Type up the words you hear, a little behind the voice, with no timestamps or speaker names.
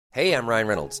Hey, I'm Ryan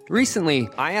Reynolds. Recently,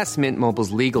 I asked Mint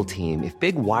Mobile's legal team if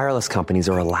big wireless companies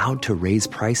are allowed to raise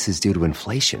prices due to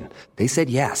inflation. They said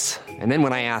yes. And then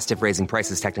when I asked if raising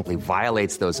prices technically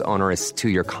violates those onerous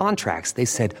two-year contracts, they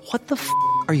said, "What the f***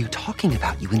 are you talking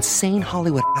about, you insane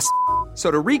Hollywood ass?" So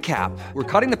to recap, we're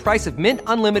cutting the price of Mint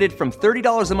Unlimited from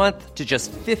 $30 a month to just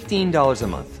 $15 a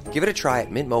month. Give it a try at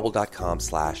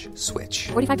mintmobile.com/switch.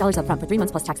 $45 up front for 3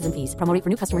 months plus taxes and fees. Promo rate for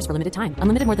new customers for limited time.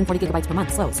 Unlimited more than 40 gigabytes per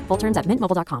month. Slows full terms at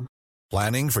mintmobile.com.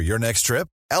 Planning for your next trip?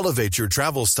 Elevate your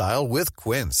travel style with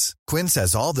Quince. Quince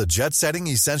has all the jet-setting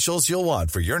essentials you'll want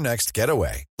for your next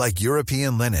getaway, like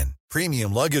European linen,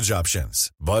 premium luggage options,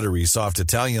 buttery soft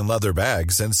Italian leather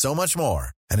bags, and so much more.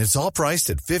 And it's all priced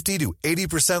at 50 to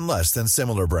 80% less than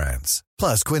similar brands.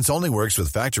 Plus, Quince only works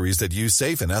with factories that use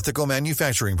safe and ethical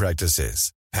manufacturing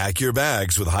practices. Pack your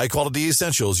bags with high-quality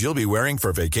essentials you'll be wearing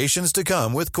for vacations to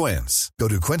come with Quince. Go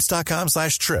to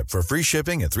quince.com/trip for free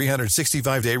shipping and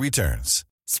 365-day returns.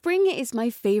 Spring is my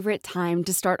favorite time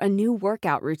to start a new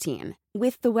workout routine.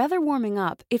 With the weather warming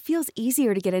up, it feels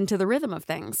easier to get into the rhythm of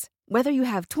things. Whether you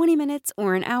have 20 minutes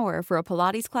or an hour for a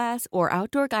Pilates class or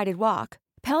outdoor guided walk,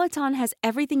 Peloton has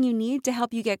everything you need to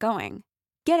help you get going.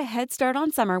 Get a head start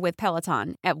on summer with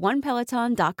Peloton at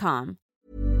onepeloton.com.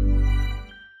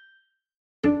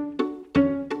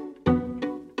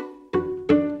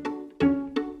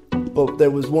 But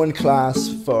there was one class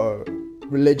for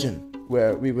religion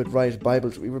where we would write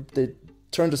Bible. They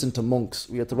turned us into monks.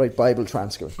 We had to write Bible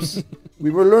transcripts.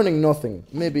 We were learning nothing.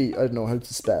 Maybe, I don't know how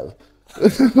to spell.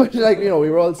 But we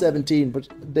were all 17. But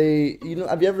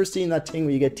have you ever seen that thing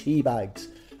where you get tea bags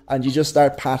and you just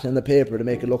start patting the paper to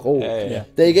make it look old? Yeah.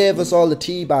 They gave us all the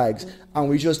tea bags and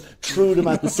we just threw them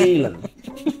at the ceiling.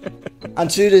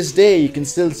 And to this day, you can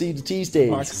still see the tea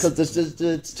stains because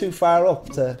it's too far up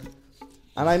to.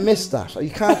 And I miss that. You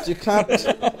can't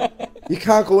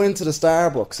go into the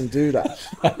Starbucks and do that.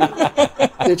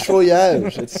 They throw you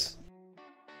out.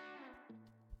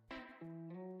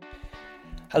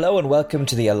 Hello and welcome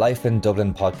to the A Life in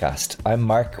Dublin podcast. I'm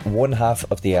Mark, one half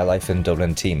of the A Life in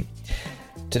Dublin team.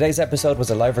 Today's episode was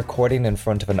a live recording in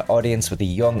front of an audience with the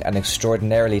young and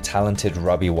extraordinarily talented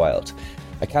Robbie Wilde.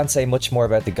 I can't say much more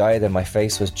about the guy than my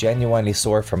face was genuinely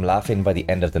sore from laughing by the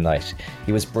end of the night.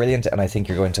 He was brilliant and I think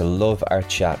you're going to love our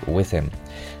chat with him.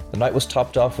 The night was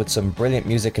topped off with some brilliant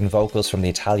music and vocals from the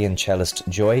Italian cellist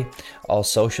Joy. All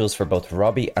socials for both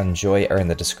Robbie and Joy are in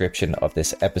the description of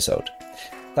this episode.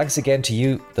 Thanks again to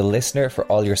you, the listener, for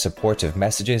all your supportive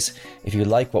messages. If you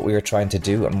like what we are trying to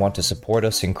do and want to support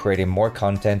us in creating more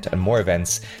content and more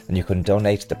events, then you can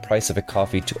donate the price of a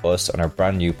coffee to us on our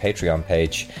brand new Patreon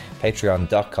page,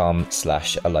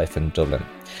 patreon.com/alifeindublin.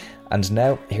 And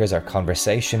now, here's our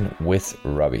conversation with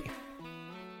Robbie.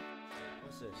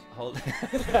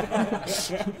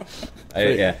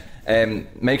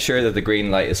 Make sure that the green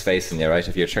light is facing you, right?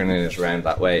 If you're turning it around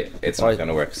that way, it's not going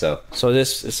to work. So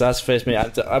this has to face me.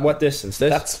 I want this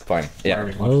instead. That's fine.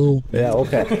 Yeah. Oh, yeah.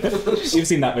 Okay. You've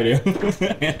seen that video.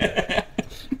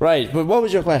 Right, but what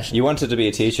was your question? You wanted to be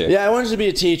a teacher. Yeah, I wanted to be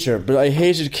a teacher, but I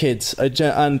hated kids. And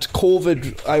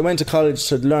COVID, I went to college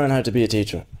to learn how to be a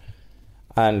teacher,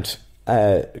 and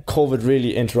COVID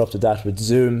really interrupted that with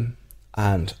Zoom.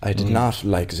 And I did not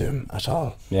like Zoom at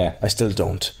all. Yeah. I still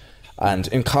don't. And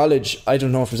in college, I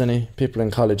don't know if there's any people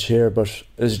in college here, but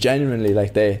it was genuinely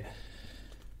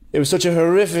it was such a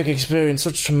horrific experience,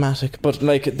 such traumatic. But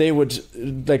they would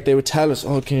tell us,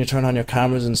 "Oh, can you turn on your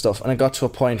cameras and stuff?" And it got to a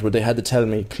point where they had to tell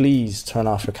me, "Please turn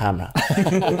off your camera."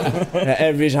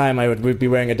 Every time we'd be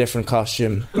wearing a different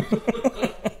costume,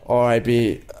 or I'd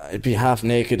be half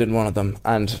naked in one of them,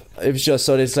 and it was just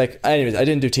anyways, I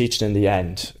didn't do teaching in the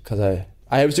end because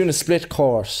I was doing a split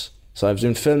course, so I was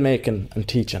doing filmmaking and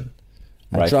teaching.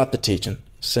 I dropped the teaching,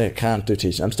 so I can't do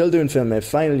teaching. I'm still doing filmmaking,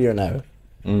 final year now,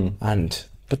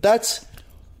 but that's.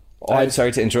 I'm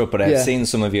sorry to interrupt, but I've seen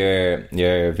some of your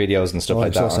videos and stuff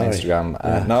like that on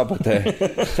Instagram. No, but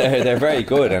they're very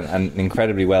good and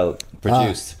incredibly well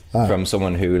produced from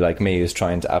someone who, like me, is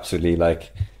trying to absolutely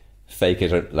fake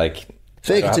it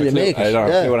Fake it till you make it. I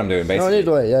don't know what I'm doing, basically. No,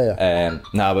 neither way, yeah.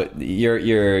 No, but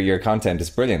your content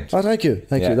is brilliant. Oh, thank you.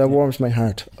 That warms my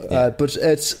heart. But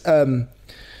it's,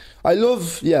 I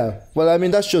love, well, I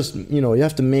mean, that's just, you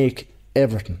have to make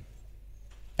everything.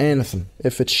 Anything.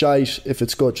 If it's shite, if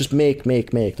it's good, just make.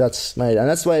 And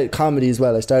that's why comedy as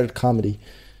well. I started comedy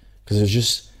because it's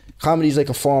just, comedy is like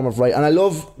a form of writing. And I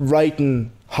love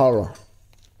writing horror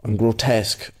and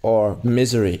grotesque or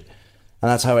misery. And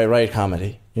that's how I write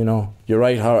comedy. You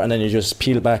write horror and then you just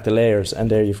peel back the layers and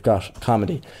there you've got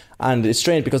comedy. And it's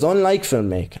strange because unlike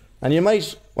filmmaking, and you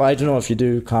might well, I don't know if you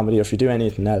do comedy or if you do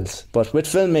anything else, but with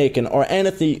filmmaking or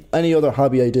any other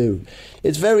hobby I do,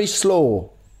 it's very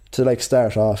slow to like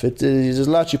start off. There's a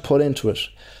lot you put into it.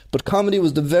 But comedy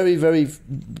was the very, very,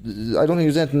 I don't think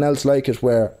there's anything else like it,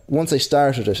 where once I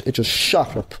started it, it just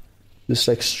shot up. Just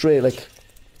like straight, like...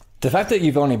 The fact that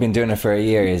you've only been doing it for a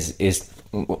year is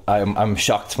I'm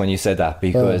shocked when you said that,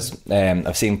 because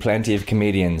I've seen plenty of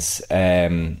comedians.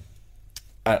 I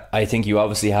think you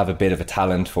obviously have a bit of a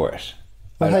talent for it.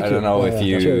 I don't know if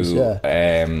you... Cheers,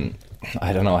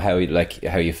 I don't know how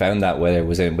you found that, whether it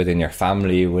was within your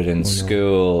family, within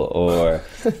school, or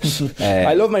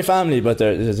I love my family, but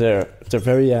they're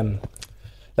very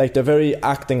they're very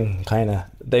acting kind of.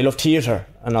 They love theatre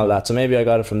and all that, so maybe I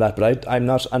got it from that. But I'm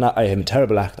not, and I am a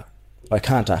terrible actor. I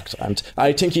can't act, and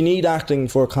I think you need acting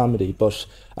for comedy.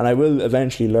 And I will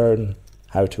eventually learn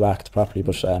how to act properly.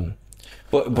 But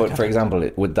for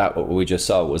example, with that what we just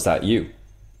saw, was that you?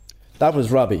 That was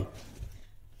Robbie.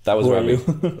 That was Robbie.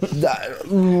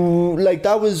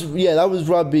 That was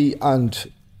Robbie,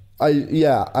 and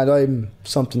I'm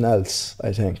something else.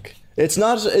 I think it's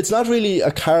not really a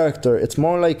character. It's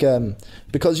more like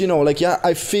because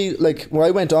I feel like when I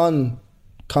went on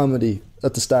comedy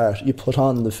at the start, you put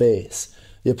on the face,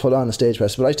 you put on a stage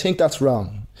presence, but I think that's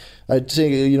wrong. I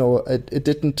think it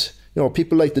didn't.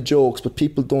 People like the jokes, but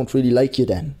people don't really like you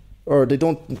then, or they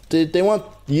don't. They want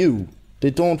you. They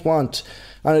don't want.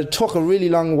 And it took a really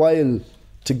long while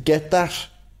to get that,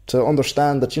 to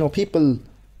understand that, people,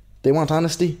 they want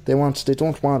honesty. They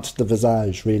don't want the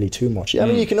visage really too much. I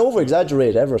mean, you can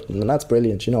over-exaggerate everything, and that's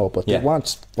brilliant, but they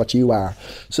want what you are.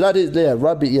 So that is,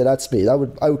 Robbie, that's me.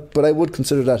 But I would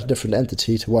consider that a different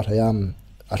entity to what I am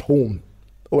at home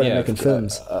when I'm making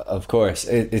films. Of course.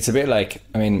 It's a bit like,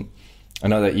 I mean, I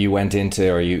know that you went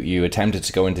into, or you attempted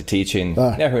to go into teaching.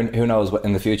 Who knows what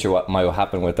in the future what might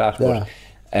happen with that. But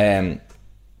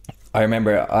I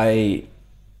remember I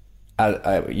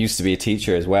used to be a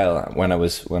teacher as well. When I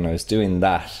was doing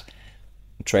that,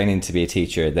 training to be a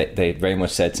teacher, they very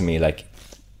much said to me, like,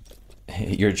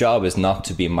 your job is not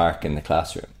to be Mark in the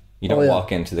classroom. You don't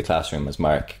walk into the classroom as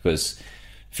Mark, because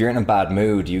if you're in a bad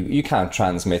mood, you can't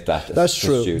transmit that to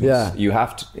students. Yeah. You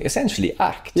have to essentially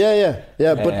act. Yeah.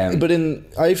 But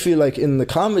I feel like in the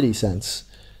comedy sense,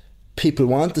 people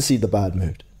want to see the bad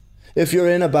mood. If you're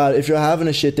having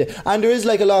a shit day, and there is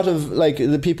like a lot of like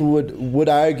the people would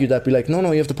argue that, be like, no,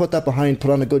 you have to put that behind,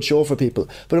 put on a good show for people.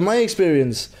 But in my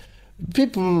experience,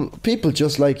 people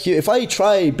just like you. If I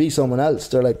try be someone else,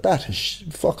 they're like, that is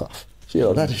fuck off.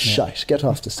 That is shite. Get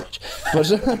off the stage.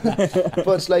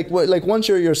 But like once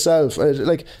you're yourself,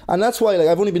 and that's why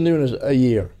I've only been doing it a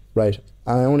year, right?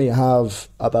 And I only have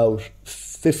about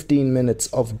 15 minutes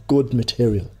of good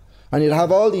material. And you'd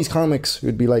have all these comics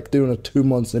who'd be like doing it 2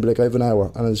 months, and they'd be like, I have an hour,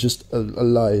 and it's just a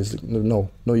lie. It's like, no,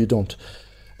 you don't.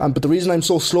 But the reason I'm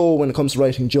so slow when it comes to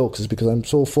writing jokes is because I'm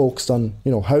so focused on,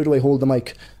 how do I hold the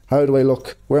mic? How do I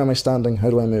look? Where am I standing?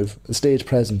 How do I move? The stage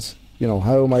presence.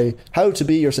 How to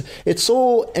be yourself. It's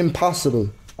so impossible,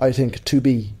 I think, to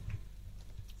be.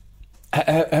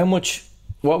 How much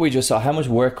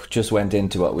work just went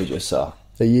into what we just saw?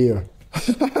 A year.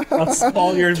 That's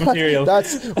all your material.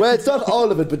 It's not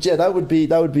all of it, but that would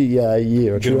be a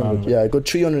year. 300, a good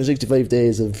 365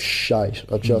 days of shite,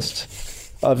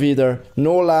 of either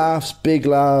no laughs, big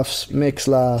laughs, mixed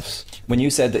laughs. When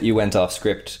you said that you went off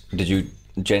script, were you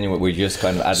just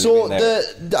kind of adding in there?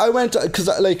 I went, because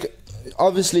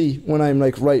obviously when I'm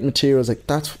like writing materials, like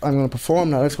I'm going to perform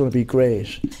now, that's going to be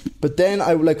great. But then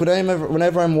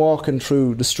whenever I'm walking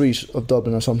through the street of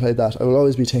Dublin or something like that, I will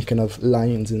always be thinking of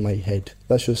lines in my head.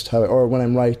 That's just how, or when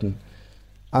I'm writing.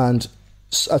 And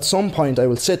at some point I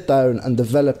will sit down and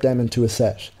develop them into a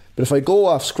set. But if I go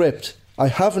off script, I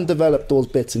haven't developed those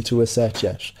bits into a set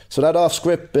yet. So that off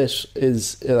script bit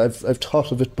is, I've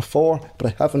thought of it before, but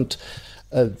I haven't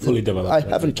fully developed. I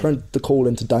haven't turned the coal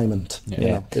into diamond.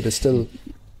 It is still.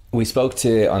 We spoke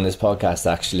to on this podcast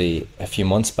actually a few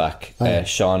months back.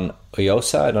 Sean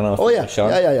Oyosa, I don't know if you know Sean.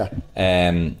 Yeah.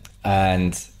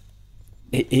 And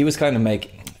he was kind of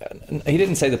he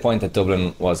didn't say the point that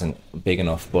Dublin wasn't big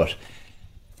enough, but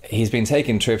he's been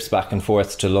taking trips back and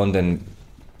forth to London,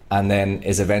 and then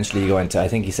is eventually going to, I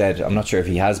think he said, I'm not sure if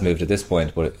he has moved at this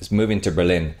point, but is moving to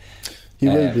Berlin. He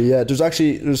will be, yeah.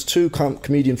 There's two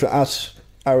comedians at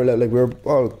our level, like we're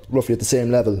all roughly at the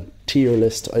same level, tier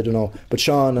list, I don't know. But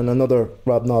Sean and another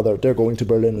Rob Nother, they're going to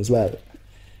Berlin as well.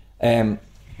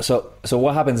 So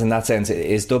what happens in that sense?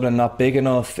 Is Dublin not big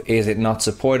enough? Is it not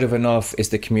supportive enough? Is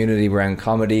the community around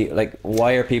comedy, like,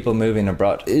 why are people moving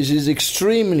abroad? It is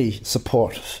extremely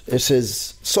supportive. It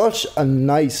is such a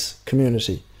nice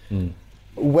community.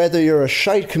 whether you're a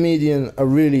shite comedian, a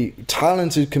really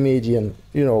talented comedian,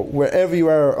 you know, wherever you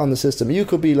are on the system, you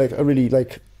could be like a really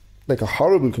like a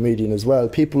horrible comedian as well.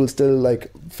 People will still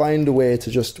like find a way to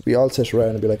just, we all sit around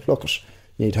and be like, look, you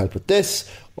need help with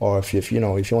this, or if you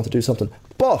want to do something.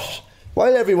 But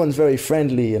while everyone's very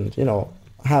friendly and, you know,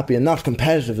 happy and not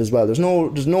competitive as well, there's no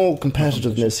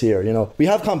competitiveness here, you know. We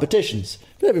have competitions,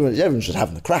 but everyone's just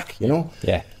having the crack, you know.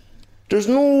 Yeah. There's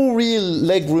no real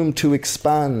leg room to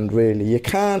expand, really. You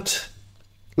can't,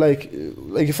 like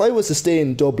if I was to stay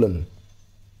in Dublin,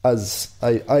 as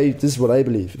this is what I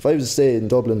believe, if I was to stay in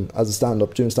Dublin as a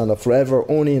stand-up, doing stand-up forever,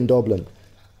 only in Dublin,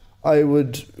 I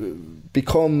would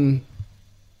become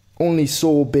only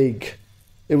so big.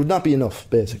 It would not be enough,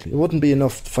 basically. It wouldn't be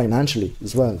enough financially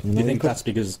as well. Do you think that's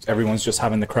because everyone's just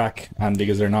having the crack and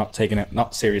because they're not taking it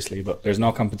not seriously, but there's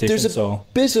no competition? There's a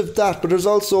bit of that, but there's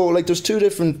also, like, there's two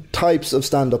different types of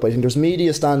stand-up. I think there's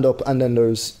media stand-up and then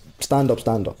there's stand-up.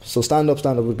 So stand-up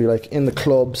would be like in the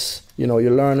clubs, you know,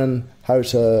 you're learning how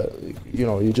to, you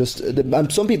know, you just,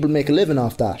 and some people make a living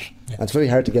off that. Yeah. And it's very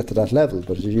hard to get to that level,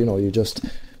 but you know,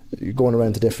 you're going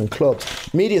around to different clubs.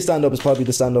 Media stand-up is probably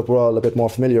the stand-up we're all a bit more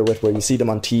familiar with, where you see them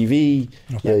on TV.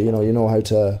 Okay. You know how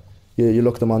to, you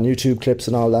look them on YouTube clips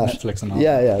and all that. Netflix and all.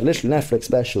 Yeah, little Netflix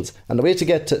specials. And the way to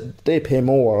get to, they pay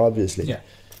more, obviously. Yeah.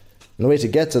 And the way to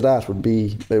get to that would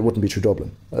be, it wouldn't be through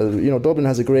Dublin. You know, Dublin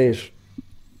has a great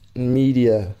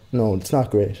media. No, it's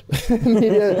not great.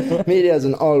 media has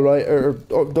an alright, or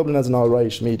Dublin has an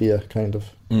alright media kind of.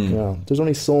 You know, there's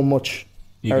only so much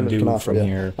you Ireland can do from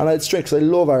here. And it's strict, 'cause I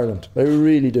love Ireland. I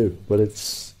really do. But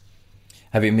it's...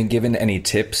 Have you been given any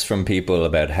tips from people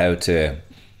about how to,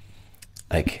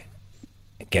 like,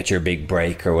 get your big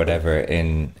break or whatever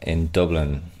in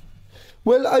Dublin?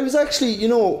 Well, I was actually, you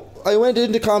know, I went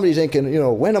into comedy thinking, you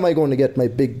know, when am I going to get my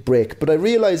big break? But I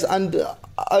realised, and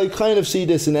I kind of see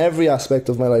this in every aspect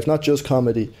of my life, not just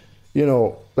comedy, you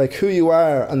know, like who you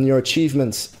are and your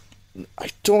achievements. I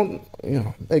don't, you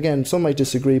know, again, some might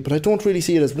disagree, but I don't really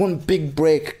see it as one big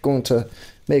break going to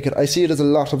make it. I see it as a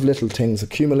lot of little things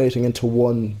accumulating into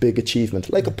one big achievement,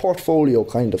 like a portfolio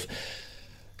kind of.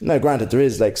 Now, granted, there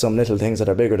is like some little things that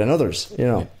are bigger than others, you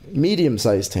know,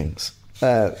 medium-sized things.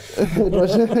 But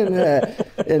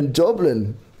in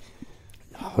Dublin,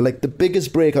 like the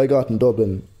biggest break I got in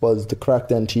Dublin was the Crack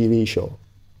Then TV show,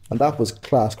 and that was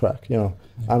class crack, you know.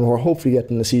 And we're hopefully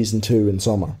getting a season 2 in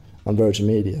summer on Virgin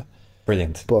Media.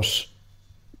 Brilliant. But,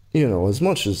 you know, as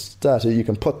much as that, you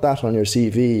can put that on your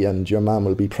CV and your man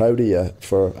will be proud of you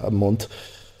for a month.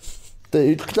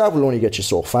 That will only get you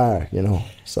so far, you know.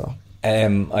 So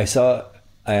I saw,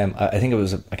 I think it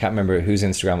was, I can't remember whose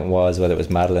Instagram it was, whether it was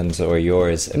Madeline's or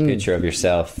yours, a picture of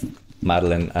yourself,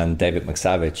 Madeline and David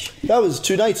McSavage. That was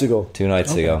 2 nights ago. 2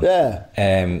 nights ago. Yeah.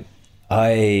 And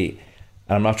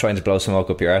I'm not trying to blow smoke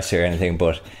up your arse here or anything,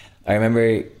 but I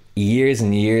remember years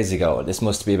and years ago, this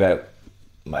must be about,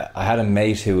 I had a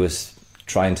mate who was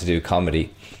trying to do comedy,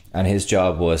 and his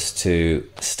job was to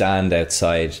stand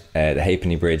outside the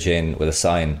Halfpenny Bridge Inn with a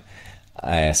sign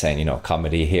saying, you know,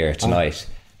 comedy here tonight.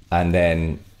 And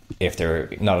then if there were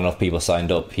not enough people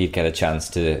signed up, he'd get a chance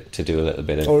to do a little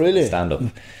bit of stand-up.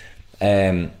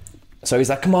 So he's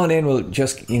like, come on in, we'll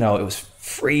just, you know, it was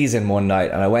freezing one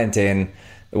night, and I went in,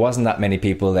 there wasn't that many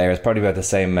people there, it was probably about the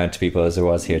same amount of people as there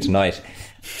was here tonight.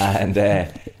 And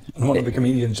one of the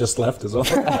comedians just left as well.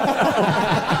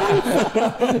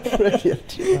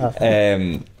 Brilliant.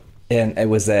 And it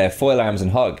was Foil Arms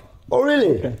and Hog. Oh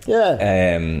really?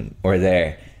 Yeah. Were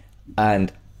there,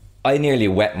 and I nearly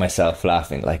wet myself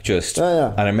laughing, like just.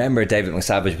 And I remember David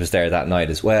McSavage was there that night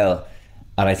as well,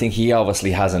 and I think he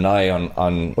obviously has an eye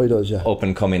on he does, yeah, up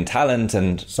and coming talent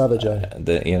and Savage Eye,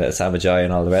 the Savage Eye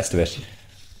and all the rest of it.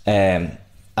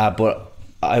 But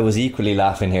I was equally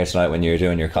laughing here tonight when you were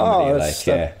doing your comedy.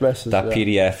 That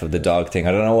PDF of the dog thing.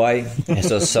 I don't know why. It's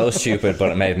just so stupid,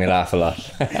 but it made me laugh a lot.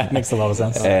 Makes a lot of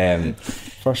sense.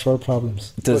 First world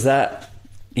problems. Does that,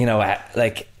 you know,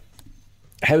 like,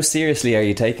 how seriously are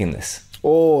you taking this?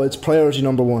 Oh, it's priority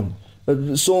number one.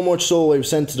 So much so I was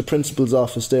sent to the principal's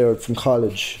office there from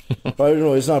college. I don't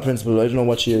know, it's not a principal, I don't know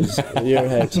what she is, year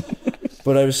ahead.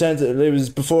 But I was sent, it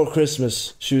was before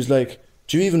Christmas. She was like,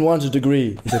 do you even want a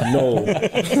degree? I said, no.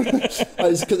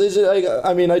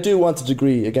 I mean, I do want a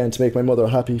degree, again, to make my mother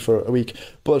happy for a week.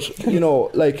 But, you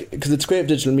know, like, because it's great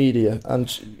digital media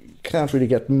and you can't really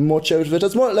get much out of it.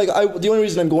 It's more like, the only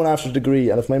reason I'm going after a degree,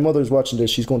 and if my mother's watching this,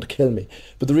 she's going to kill me.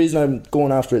 But the reason I'm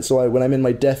going after it, so when I'm in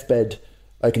my deathbed,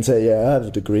 I can say, yeah, I have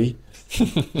a degree.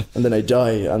 And then I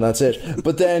die, and that's it.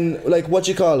 But then, like, what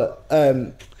do you call it?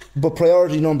 But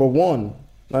priority number one,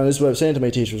 and this is what I was saying to my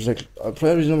teachers, like,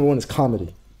 priority number one is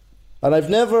comedy. And I've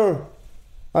never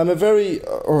I'm a very,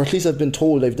 or at least I've been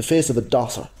told, I have the face of a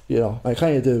dosser. You know, I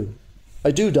kind of do.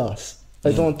 I do dos.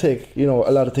 I don't take, you know,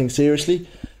 a lot of things seriously.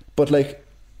 But like,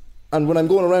 and when I'm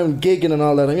going around gigging and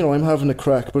all that, you know, I'm having a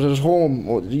crack. But at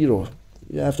home, you know,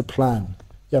 you have to plan.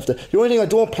 You have to. The only thing I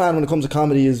don't plan when it comes to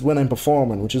comedy is when I'm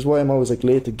performing, which is why I'm always like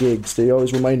late to gigs. They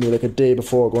always remind me like a day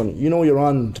before, going, you know, you're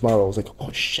on tomorrow. I was like,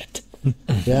 oh shit.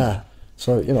 Yeah.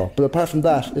 So, you know, but apart from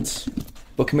that, it's...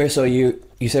 But come here, so you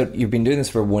said you've been doing this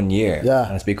for 1 year. Yeah.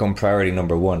 And it's become priority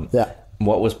number one. Yeah.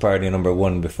 What was priority number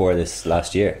one before this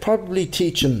last year? Probably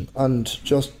teaching and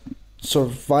just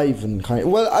surviving, kind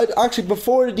of. Well, I actually,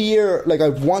 before the year, like,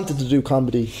 I've wanted to do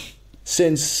comedy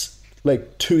since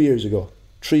like 3 years ago,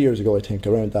 I think,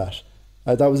 around that.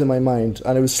 That was in my mind,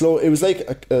 and it was slow. It was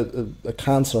like a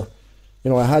cancer. You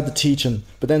know, I had the teaching,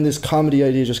 but then this comedy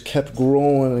idea just kept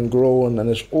growing and growing, and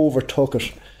it overtook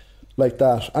it like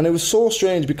that. And it was so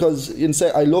strange because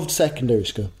I loved secondary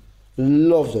school.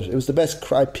 Loved it. It was the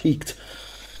best. I peaked.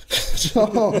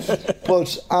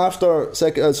 But after so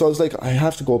I was like, I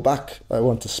have to go back. I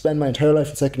want to spend my entire life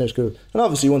in secondary school. And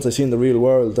obviously, once I seen the real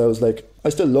world, I was like, I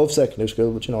still love secondary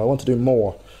school, but you know, I want to do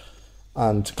more.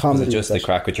 And comedy. Was it just the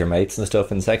crack with your mates and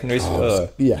stuff in secondary school?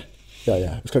 Yeah.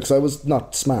 Because I was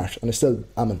not smart, and I still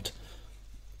amn't,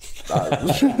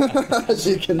 as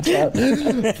you can tell.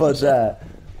 But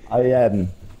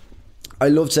I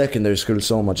loved secondary school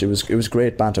so much. It was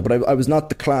great banter. But I was not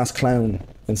the class clown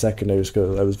in secondary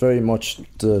school. I was very much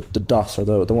the DOS,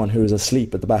 or the one who was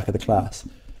asleep at the back of the class.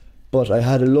 But I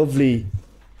had a lovely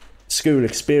school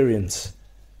experience,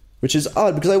 which is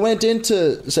odd because I went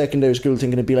into secondary school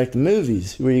thinking it'd be like the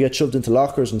movies where you get shoved into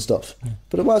lockers and stuff.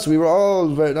 But it was. We were all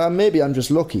very... maybe I'm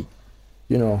just lucky,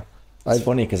 you know. It's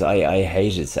funny because I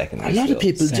hated secondary school. A lot of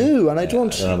people do, and I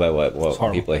don't know about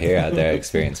what people here had their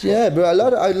experience. Yeah, but a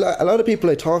lot of people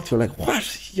I talk to are like, what?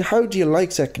 How do you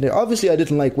like secondary? Obviously, I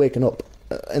didn't like waking up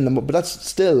but that's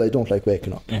still, I don't like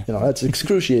waking up. Yeah. You know, that's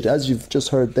excruciating. As you've just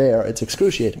heard there, it's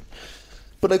excruciating.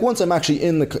 But like once I'm actually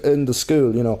in the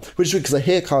school, you know, which is because I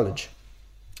hate college.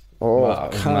 Oh, wow,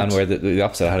 man, where the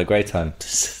opposite. I had a great time.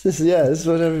 This is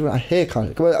what I hate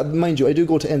college. Well, mind you, I do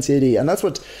go to NCAD, and that's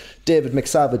what David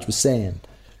McSavage was saying,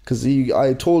 because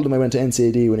I told him I went to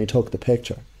NCAD when he took the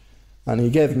picture, and he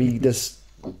gave me this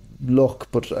look.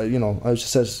 But you know, I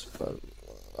just said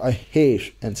I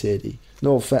hate NCAD.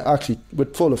 No, actually,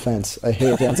 with full offence, I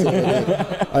hate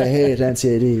NCAD. I hate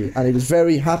NCAD, and he was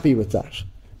very happy with that.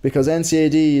 Because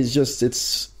NCAD is just,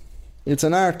 it's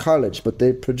an art college, but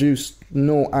they produce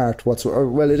no art whatsoever.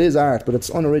 Well, it is art, but it's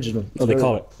unoriginal. They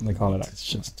call it art.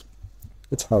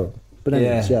 It's horrible. But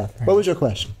anyways, yeah. What was your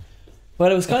question?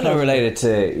 Well, it was kind of related to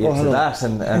that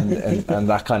and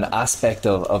that kind of aspect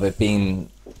of it being,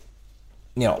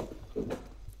 you know,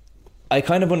 I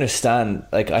kind of understand.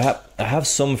 Like I have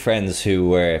some friends who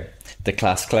were the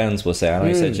class clowns, we'll say. I know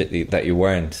you said that you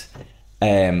weren't.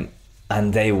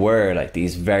 And they were like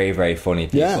these very, very funny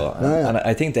people. Yeah. And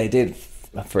I think they did,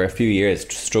 for a few years,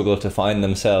 struggle to find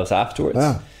themselves afterwards.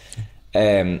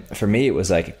 For me, it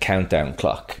was like a countdown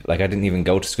clock. Like I didn't even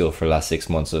go to school for the last 6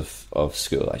 months of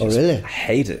school. I just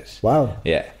hated it. Wow.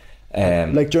 Yeah.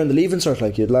 Like during the leaving cert,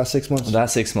 like you had last 6 months?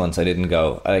 Last 6 months I didn't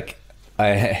go. Like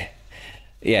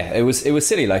it was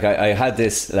silly. Like I had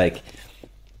this, like,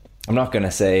 I'm not going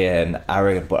to say an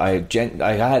arrogant, but I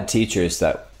had teachers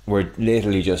that were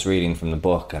literally just reading from the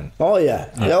book, and I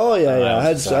had what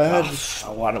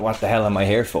the hell am I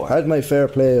here for? I had my fair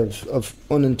play of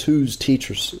unenthused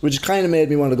teachers, which kind of made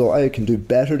me want to go, I can do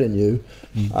better than you,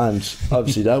 and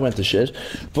obviously that went to shit.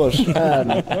 But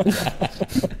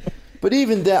but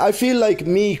even then, I feel like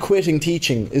me quitting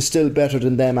teaching is still better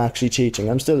than them actually teaching.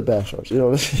 I'm still better, you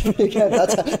know. Again,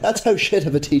 that's how shit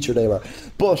of a teacher they were.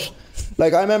 But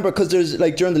like I remember, because there's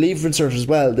like during the leaving cert as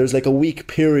well, there's like a week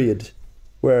period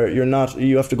where you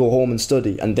have to go home and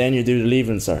study, and then you do the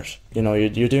leaving cert. You know,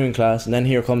 you're doing class, and then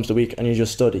here comes the week, and you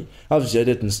just study. Obviously, I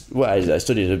didn't. Well, I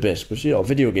studied a bit, but you know,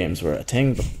 video games were a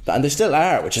thing, and they still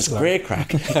are, which is great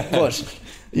crack. But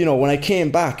you know, when I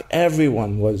came back,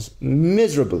 everyone was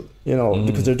miserable. You know,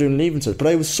 because they're doing leaving cert. But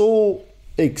I was so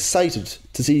excited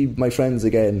to see my friends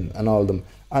again and all of them.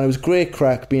 And it was great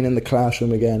crack being in the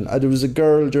classroom again. There was a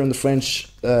girl during the French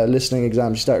listening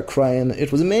exam. She started crying.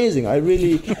 It was amazing. I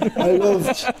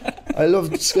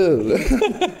loved school.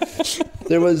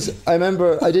 I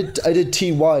remember I did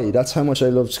TY. That's how much I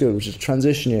loved school, which is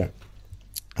transition year.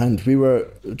 And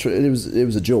it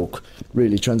was a joke,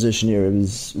 really. Transition year. We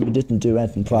didn't do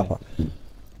anything proper.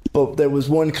 But there was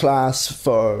one class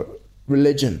for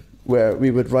religion where we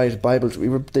would write Bible.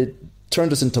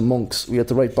 turned us into monks. We had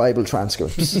to write Bible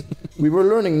transcripts. We were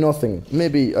learning nothing.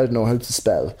 Maybe, I don't know how to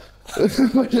spell.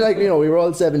 But like, you know, we were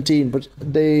all 17, but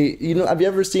they, you know, have you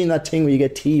ever seen that thing where you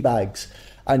get tea bags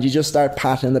and you just start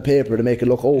patting the paper to make it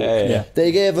look old? Yeah.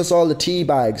 They gave us all the tea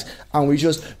bags and we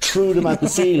just threw them at the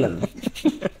ceiling.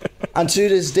 And to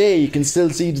this day, you can still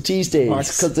see the tea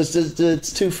stains because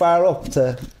it's too far up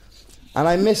to. And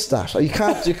I miss that. You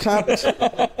can't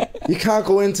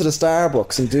go into the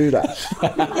Starbucks and do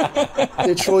that.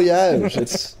 They throw you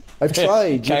out. I've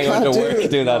tried. You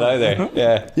can't do that either.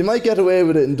 Yeah. You might get away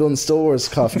with it in Dunstore's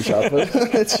coffee shop, but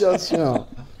it's just, you know.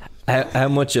 How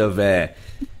much of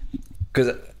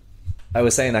because I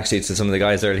was saying actually to some of the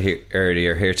guys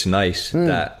earlier here tonight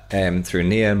that through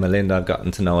Nia and Melinda I've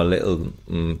gotten to know a little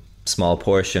small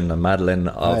portion and Madeline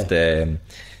of the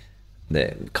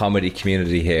comedy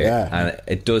community here, and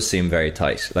it does seem very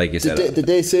tight. Like you said, did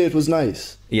they say it was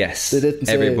nice? Yes, they didn't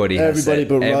say everybody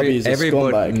but Robbie's a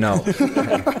scumbag. No.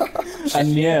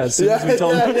 And as soon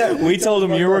as we told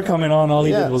him you were coming on, all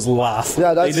he did was laugh.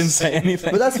 Yeah, they didn't say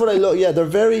anything. But that's what I love. Yeah, they're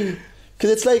very, because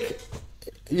it's like,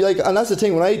 and that's the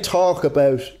thing when I talk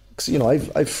about, cause, you know,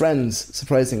 I've friends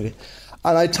surprisingly,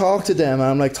 and I talk to them, and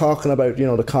I'm like talking about, you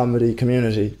know, the comedy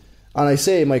community. And I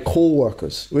say my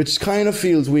co-workers, which kind of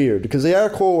feels weird because they are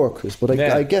co-workers, but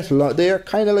I get a lot. They are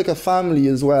kind of like a family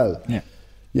as well. Yeah.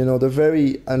 You know, they're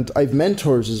very, and I've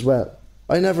mentors as well.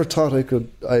 I never thought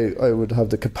I would have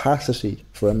the capacity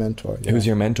for a mentor. Who's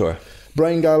your mentor?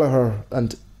 Brian Gallagher,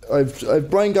 and I've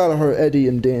Brian Gallagher, Eddie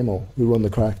and Damo, who run the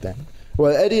Crack then.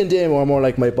 Well, Eddie and Damo are more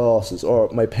like my bosses or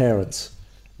my parents.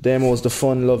 Damo is the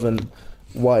fun-loving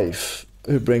wife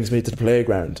who brings me to the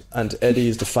playground, and Eddie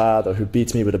is the father who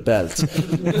beats me with a belt.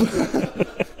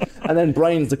 And then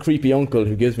Brian's the creepy uncle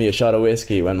who gives me a shot of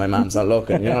whiskey when my mom's not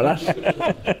looking, you know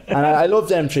that? And I love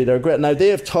them three, they're great. Now they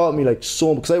have taught me like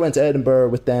so, because I went to Edinburgh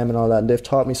with them and all that, and they've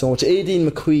taught me so much. Aideen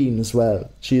McQueen as well,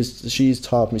 she's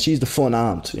taught me, she's the fun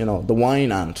aunt, you know, the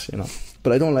wine aunt, you know.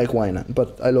 But I don't like wine aunt,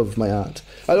 but I love my aunt.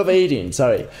 I love Aideen,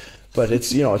 sorry. But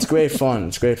it's, you know, it's great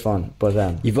fun,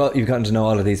 But you've gotten to know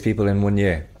all of these people in 1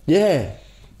 year. Yeah,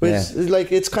 but it's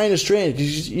like, it's kind of strange.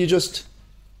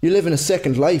 You live in a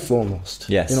second life almost.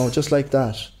 Yes, you know, just like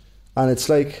that. And it's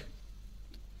like,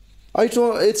 I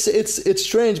don't. It's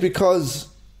strange because,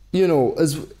 you know,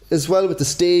 as well with the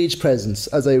stage presence,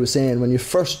 as I was saying, when you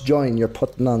first join, you're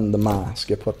putting on the mask,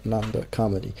 you're putting on the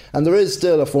comedy, and there is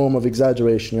still a form of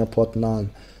exaggeration you're putting on.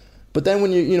 But then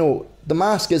when you know, the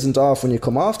mask isn't off when you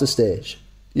come off the stage.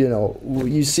 You know,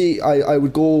 you see, I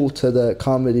would go to the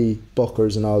comedy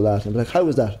bookers and all that and be like, how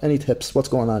was that? Any tips? What's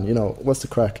going on? You know, what's the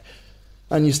crack?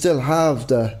 And you still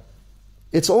have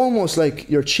it's almost like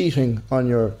you're cheating on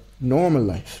your normal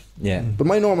life. Yeah. But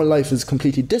my normal life is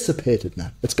completely dissipated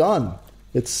now. It's gone.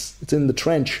 It's in the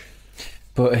trench.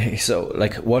 But so,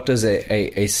 like, what does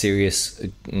a serious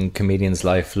comedian's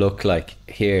life look like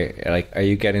here? Like, are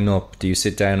you getting up? Do you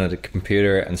sit down at a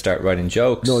computer and start writing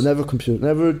jokes? No, never computer,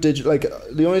 never digital. Like,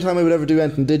 the only time I would ever do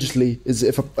anything digitally is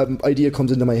if an idea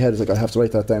comes into my head. It's like, I have to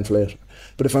write that down for later.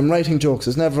 But if I'm writing jokes,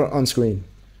 it's never on screen.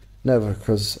 Never,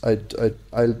 because I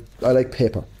like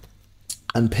paper.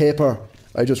 And paper,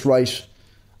 I just write,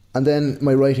 and then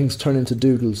my writings turn into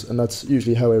doodles, and that's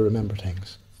usually how I remember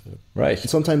things. Right. And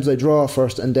sometimes I draw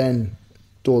first, and then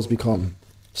those become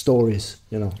stories,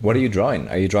 you know. What are you drawing?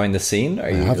 Are you drawing the scene?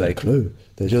 I haven't a clue.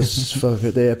 They just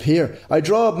they appear. I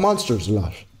draw monsters a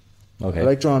lot. Okay. I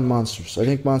like drawing monsters. I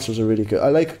think monsters are really good. I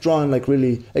like drawing, like,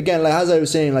 really, again, like as I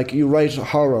was saying, like, you write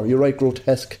horror, you write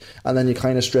grotesque, and then you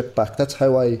kind of strip back. That's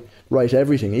how I write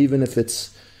everything, even if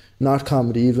it's not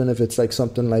comedy, even if it's like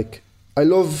something like, I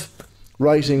love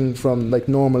writing from like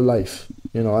normal life,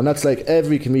 you know, and that's like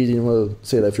every comedian will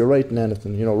say that if you're writing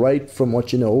anything, you know, write from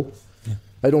what you know. Yeah.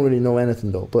 I don't really know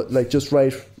anything though, but like just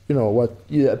write, you know, what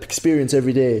you experience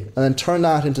every day, and then turn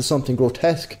that into something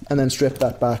grotesque, and then strip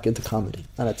that back into comedy,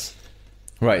 and it's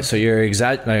right. So you're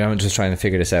I'm just trying to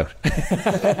figure this out.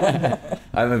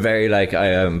 I'm a very I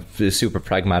am super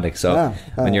pragmatic. So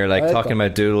when you're like talking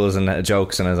about doodles and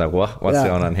jokes, and I was like, what's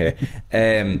going on here?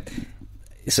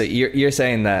 So you're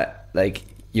saying that like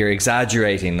you're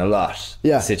exaggerating a lot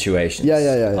situations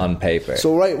on paper.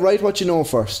 So write what you know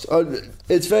first.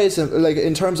 It's very simple. Like,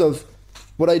 in terms of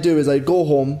what I do is I go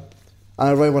home and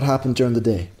I write what happened during the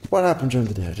day. What happened during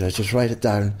the day? I just write it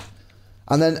down.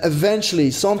 And then eventually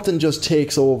something just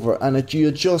takes over, and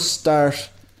you just start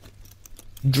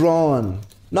drawing.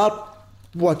 Not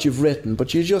what you've written,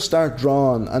 but you just start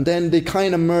drawing, and then they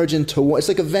kind of merge into one. It's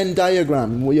like a Venn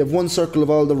diagram where you have one circle of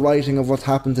all the writing of what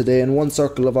happened today, and one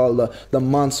circle of all the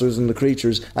monsters and the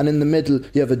creatures, and in the middle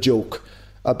you have a joke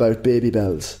about baby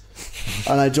bells.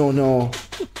 And I don't know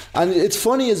And it's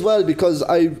funny as well because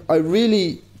I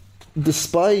really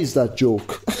despise that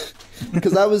joke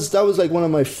because that was like one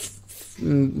of my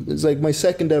it's like my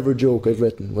second ever joke I've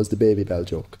written was the Baby Bell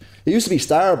joke. It used to be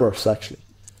Starburst actually,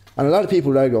 and a lot of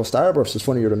people would argue Starburst is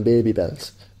funnier than Baby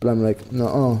Bells, but I'm like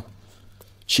no,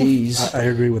 cheese. I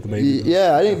agree with the Baby Bells.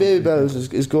 Yeah, I think Baby Bells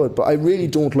is good, but I really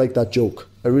don't like that joke.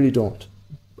 I really don't.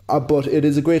 But it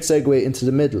is a great segue into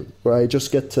the middle where I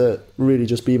just get to really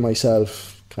just be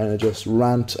myself, kind of just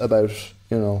rant about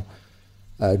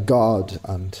God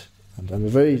and I'm a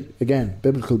very, again,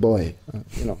 biblical boy,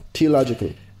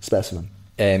 theological specimen.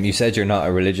 You said you're not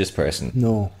a religious person.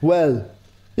 No. Well,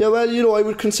 I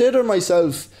would consider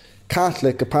myself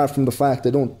Catholic apart from the fact I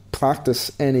don't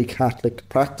practice any Catholic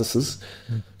practices.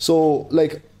 So,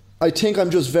 I think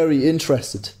I'm just very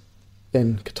interested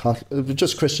in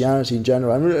just Christianity in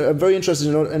general. I'm very interested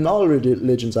in all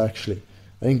religions, actually.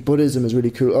 I think Buddhism is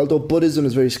really cool, although Buddhism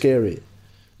is very scary.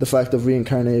 The fact of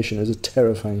reincarnation is a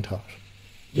terrifying thought.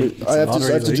 I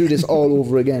have to do this all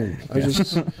over again.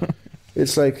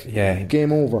 It's like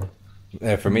game over.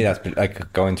 For me, that's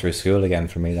like going through school again.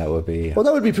 For me, that would be. Well,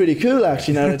 that would be pretty cool,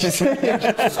 actually. Now that you say it.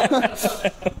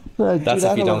 That's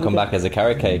if you don't come back as a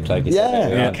carrot cake, like you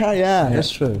said.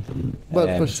 That's true.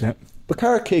 But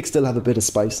carrot cakes still have a bit of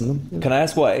spice in them. Can I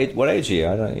ask what age are you?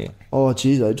 I don't know. Oh,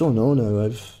 geez, I don't know now.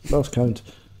 I've lost count.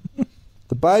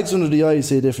 The bags under the eyes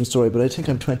say a different story, but I think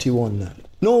I'm 21 now.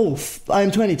 No,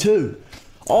 I'm 22.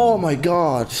 Oh my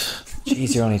God.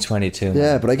 Jeez, you're only 22.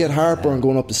 Yeah, but I get heartburn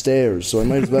going up the stairs, so I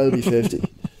might as well be 50.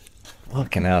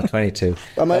 Fucking hell, 22.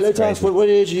 Am I allowed to ask what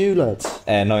age are you, lads?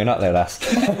 No, you're not allowed to ask.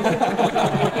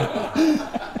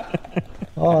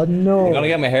 Oh no. I'm going to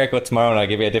get my hair cut tomorrow and I'll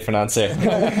give you a different answer.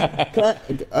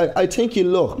 I think you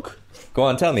look. Go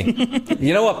on, tell me.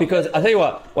 You know what? Because I'll tell you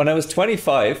what, when I was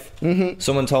 25,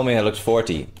 someone told me I looked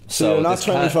 40. So you're not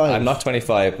 25? I'm not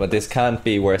 25, but this can't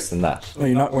be worse than that. Well,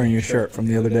 you're not wearing your shirt from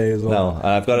the other day as well. No, and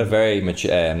I've got a very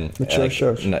mature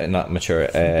shirt. Not mature,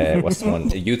 what's the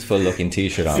one? A youthful looking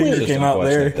t-shirt on. It came out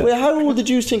there. Wait, how old did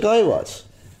you think I was?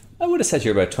 I would have said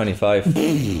you're about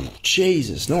 25.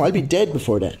 Jesus, no, I'd be dead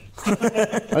before then.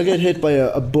 I get hit by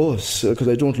a bus because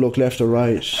I don't look left or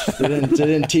right. They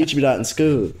didn't teach me that in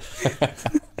school.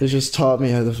 They just taught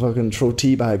me how to fucking throw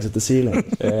tea bags at the ceiling.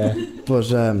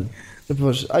 But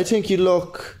I think you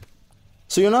look.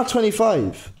 So you're not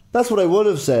 25. That's what I would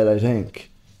have said. I think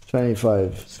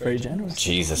 25. It's very generous.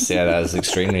 Jesus, yeah, that is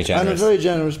extremely generous. I'm a very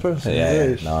generous person.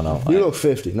 Yeah. No. You look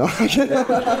 50. No.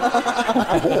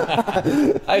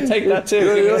 I take that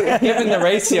too. Given the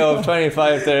ratio of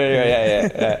 25 to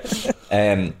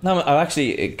yeah. No, I'm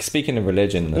actually speaking of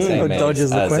religion, the same age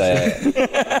dodges the question.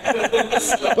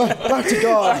 Back to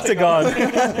God. Back to God.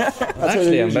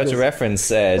 Actually, I'm about to reference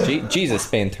Jesus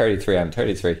being 33. I'm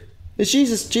 33. Is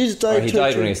Jesus died? He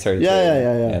died when he was 33.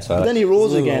 Yeah. So but then he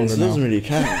rose again, so it doesn't really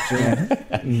count.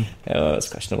 Oh, it's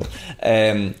questionable.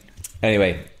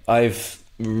 Anyway, I've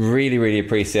really, really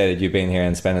appreciated you being here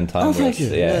and spending time with us.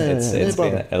 You. It's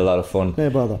been a lot of fun. No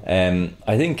bother.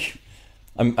 I think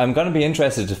I'm going to be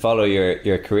interested to follow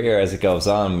your career as it goes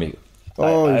on.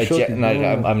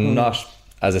 I'm not.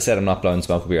 As I said, I'm not blowing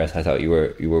smoke up your ass. I thought you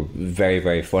were very,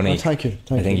 very funny. Oh, thank you.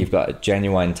 I think you've got a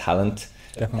genuine talent.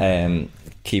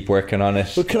 Keep working on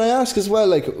it. But can I ask as well,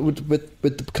 like,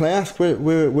 can I ask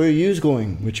where you's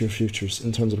going with your futures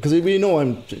in terms of, because we know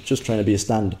I'm just trying to be a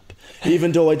stand-up,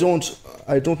 even though I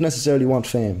don't necessarily want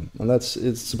fame, and it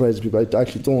surprises people. I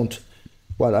actually don't.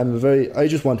 Well, I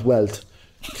just want wealth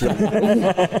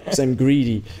because I'm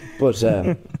greedy, but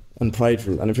and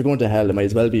prideful. And if you're going to hell, it might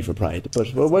as well be for pride. But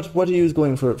what are you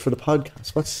going for the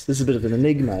podcast? This is a bit of an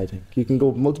enigma, I think. You can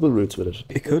go multiple routes with it.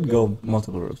 It could go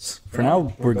multiple routes. For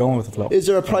now, we're going with the flow. Is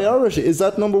there a priority? Is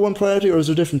that number one priority, or is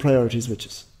there different priorities, which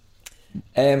is?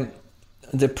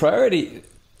 The priority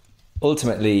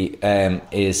ultimately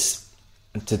is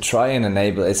to try and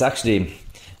enable. It's actually,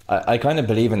 I kind of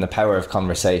believe in the power of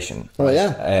conversation. Oh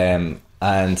yeah.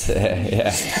 Yeah.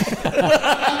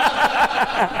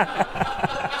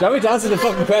 Do you want me to answer the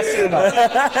fucking question or not?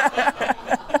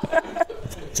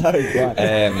 Sorry, go on.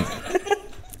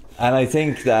 And I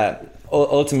think that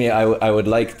ultimately I would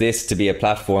like this to be a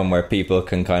platform where people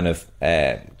can kind of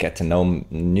get to know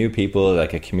new people,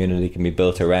 like a community can be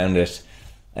built around it.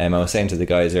 I was saying to the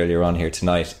guys earlier on here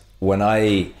tonight, when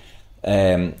I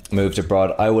moved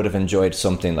abroad, I would have enjoyed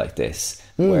something like this,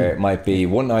 where it might be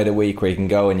one night a week where you can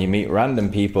go and you meet random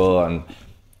people and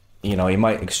you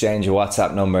might exchange a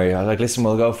WhatsApp number. I was like, listen,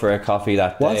 we'll go for a coffee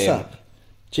that day. WhatsApp?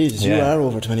 Jesus, you are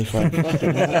over 25.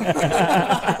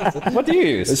 What do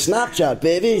you use? Snapchat,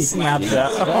 baby. Snapchat.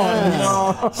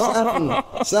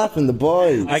 Snapping the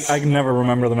boys. I can never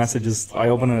remember the messages. I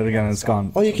open it again and it's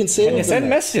gone. Oh, you can save Can you send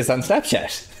messages on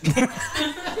Snapchat?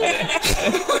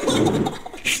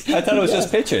 I thought it was just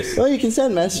pictures. Oh, you can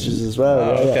send messages as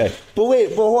well. Okay. But wait,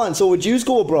 but hold on. So would you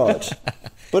go abroad?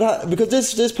 Because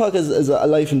this podcast is a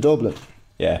life in Dublin.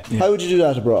 Yeah. How would you do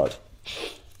that abroad?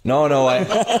 No, I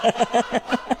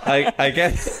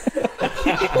guess.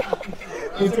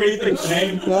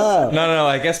 No,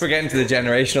 I guess we're getting to the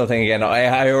generational thing again.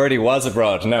 I already was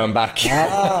abroad, now I'm back.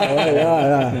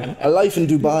 Yeah. A life in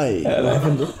Dubai.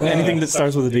 Anything that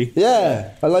starts with a D. Yeah,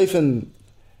 a life in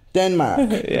Denmark.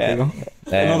 Yeah.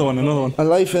 Another one. A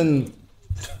life in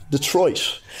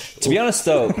Detroit. To be honest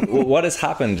though, what has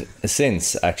happened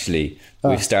since actually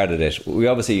we've started it, we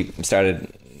obviously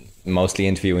started mostly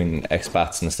interviewing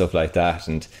expats and stuff like that,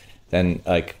 and then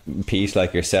like Pete,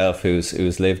 like yourself,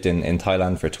 who's lived in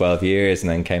Thailand for 12 years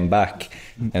and then came back,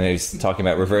 and he was talking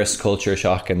about reverse culture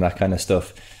shock and that kind of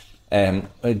stuff,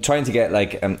 trying to get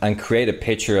like and create a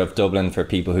picture of Dublin for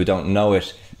people who don't know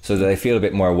it, so that they feel a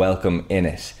bit more welcome in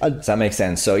it. Does that make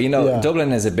sense? So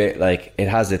Dublin is a bit like, it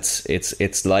has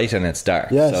its light and its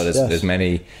dark. Yes, so there's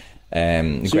many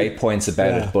great points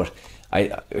about it, but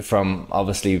from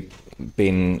obviously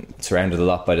being surrounded a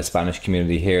lot by the Spanish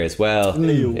community here as well,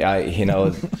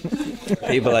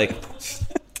 people like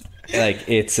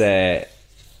it's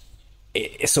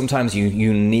sometimes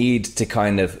you need to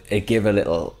kind of give a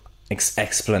little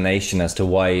explanation as to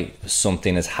why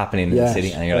something is happening in the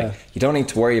city, and you're like, you don't need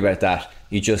to worry about that,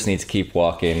 you just need to keep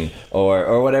walking,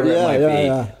 or whatever it might be.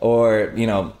 Or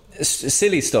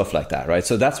silly stuff like that, right?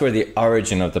 So that's where the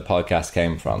origin of the podcast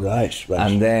came from, right.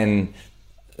 And then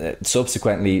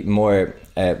subsequently more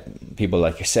people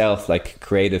like yourself, like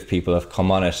creative people, have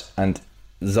come on it, and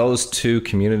those two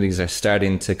communities are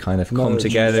starting to kind of come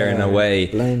together in a way,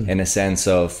 in a sense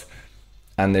of,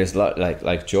 and there's a lot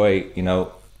like Joy,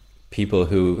 people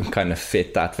who kind of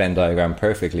fit that Venn diagram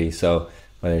perfectly. So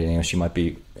whether she might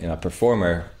be a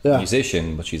performer,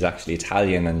 musician, but she's actually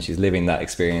Italian and she's living that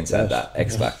experience and that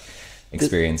expat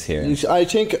experience here. I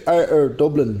think our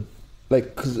Dublin,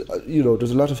 because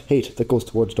there's a lot of hate that goes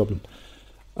towards Dublin,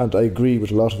 and I agree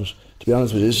with a lot of it, to be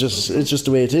honest with you. It's just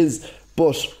the way it is.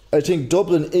 But I think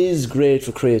Dublin is great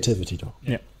for creativity, though,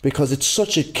 because it's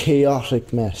such a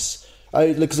chaotic mess.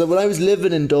 Because when I was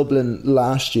living in Dublin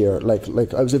last year, like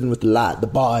I was living with the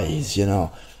boys,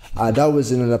 and I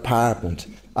was in an apartment,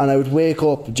 and I would wake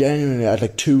up genuinely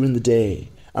at 2 a.m,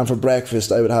 and for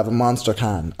breakfast I would have a Monster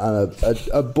can and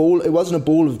a bowl. It wasn't a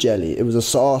bowl of jelly, it was a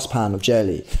saucepan of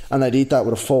jelly, and I'd eat that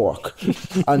with a fork.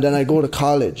 And then I'd go to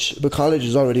college, but college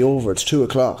is already over, it's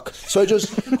 2:00. So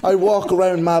I'd walk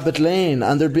around Mabbott Lane,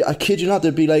 and I kid you not,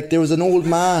 there was an old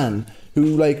man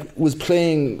who was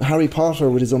playing Harry Potter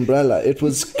with his umbrella. It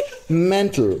was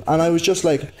mental, and I was just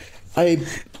like, I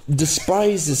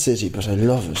despise the city, but I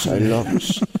love it.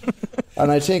 And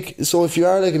I think, so if you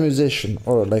are a musician,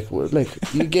 or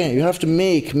again, you have to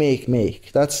make.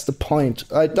 That's the point.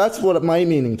 That's what my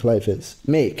meaning to life is.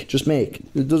 Just make.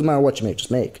 It doesn't matter what you make, just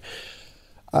make.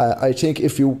 I think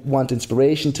if you want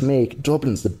inspiration to make,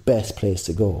 Dublin's the best place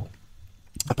to go.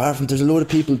 Apart from, there's a load of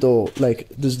people though,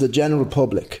 there's the general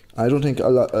public. I don't think a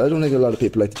lot of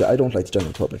people I don't like the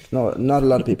general public. No, not a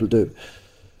lot of people do.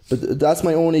 But that's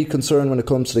my only concern when it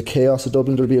comes to the chaos of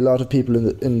Dublin. There'll be a lot of people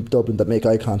in Dublin that make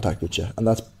eye contact with you, and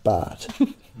that's bad.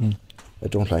 I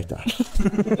don't like that.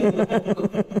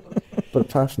 But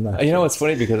apart from that, it's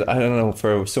funny, because I don't know,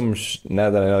 for some now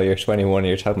that I know you're 21,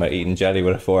 you're talking about eating jelly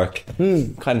with a fork.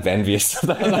 I'm kind of envious of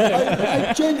that.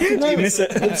 I genuinely miss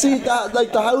it. See that,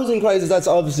 the housing crisis, that's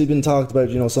obviously been talked about,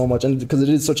 so much, and because it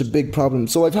is such a big problem.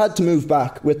 So I've had to move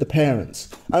back with the parents.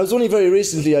 And it was only very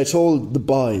recently I told the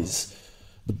boys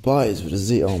with a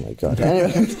Z. Oh my god.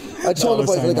 Anyway, I told the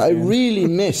boys, I really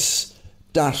miss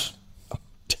that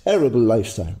terrible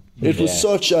lifestyle. It was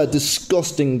such a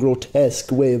disgusting,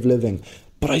 grotesque way of living.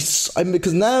 But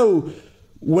because now,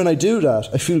 when I do that,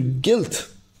 I feel guilt.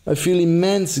 I feel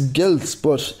immense guilt.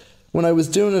 But when I was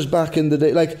doing it back in the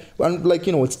day,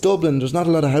 it's Dublin, there's not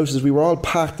a lot of houses. We were all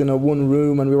packed in a one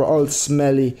room, and we were all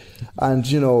smelly. And,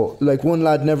 one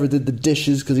lad never did the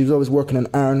dishes because he was always working in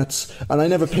Arnott's. And I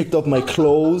never picked up my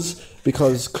clothes,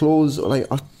 because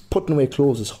putting away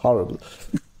clothes is horrible.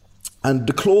 And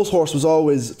the clothes horse was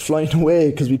always flying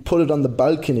away because we put it on the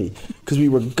balcony because we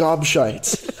were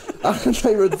gobshites. And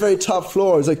they were at the very top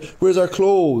floor. It's like, where's our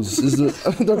clothes?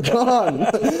 They're gone.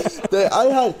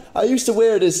 I used to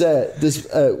wear this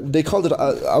they called it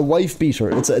a wife beater.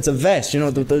 It's a vest,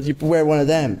 you wear one of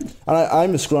them. And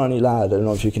I'm a scrawny lad, I don't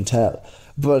know if you can tell.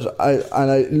 But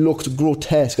I looked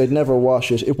grotesque. I'd never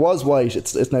wash it. It was white.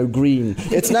 It's now green.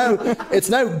 It's now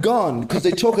gone because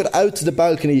they took it out to the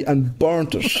balcony and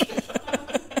burnt it.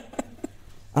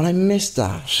 And I missed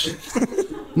that.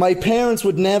 My parents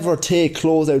would never take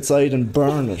clothes outside and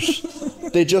burn it.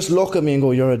 They just look at me and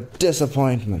go, "You're a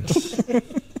disappointment.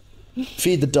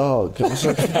 Feed the dog."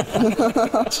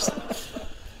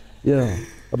 Yeah,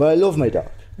 but I love my dog.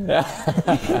 Yeah,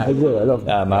 I do. I love it.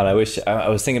 Man, I wish I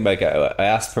was thinking about. I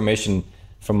asked permission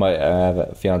from my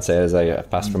fiance as I had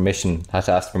to ask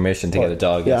permission to get a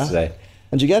dog yesterday.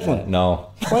 And you get one?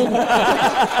 No. Why not?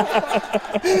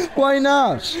 Why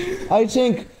not? I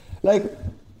think, like,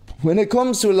 when it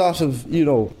comes to a lot of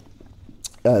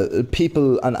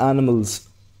people and animals,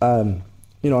 I'm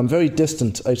very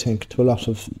distant. I think to a lot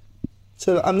of.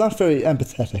 So I'm not very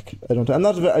empathetic. I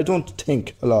don't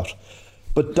think a lot.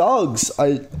 But dogs,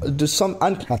 there's some,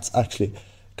 and cats actually.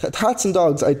 Cats and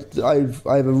dogs, I have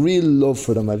a real love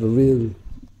for them. I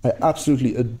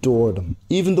absolutely adore them.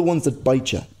 Even the ones that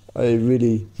bite you,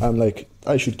 I'm like,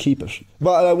 I should keep it.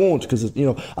 But I won't because,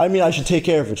 I should take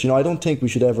care of it. I don't think we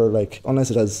should ever, unless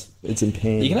it's in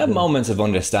pain. You can have moments of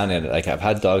understanding. Like, I've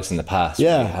had dogs in the past.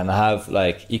 Yeah. And have,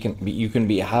 you can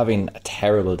be having a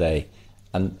terrible day.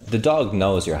 And the dog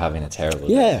knows you're having a terrible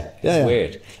day. It's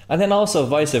weird. And then also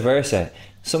vice versa.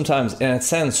 Sometimes, and it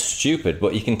sounds stupid,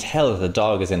 but you can tell that the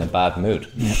dog is in a bad mood.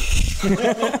 Yeah.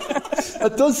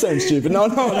 That does sound stupid. No.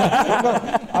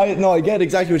 I get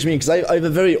exactly what you mean, because I have a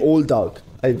very old dog.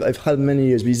 I've had many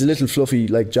years, but he's a little fluffy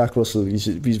like Jack Russell. He's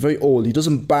very old. He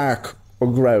doesn't bark or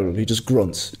growl. He just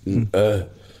grunts. He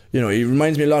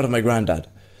reminds me a lot of my granddad.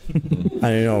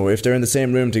 And if they're in the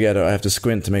same room together, I have to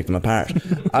squint to make them apart.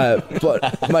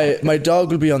 But my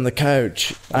dog will be on the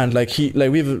couch, and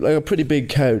we have a pretty big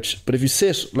couch. But if you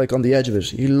sit on the edge of it,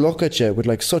 he'll look at you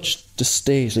with such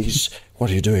disdain. He's, "What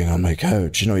are you doing on my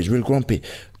couch?" He's real grumpy.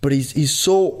 But he's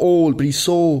so old, but he's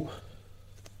so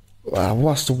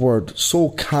what's the word?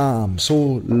 So calm,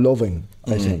 so loving.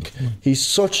 I think he's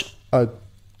such a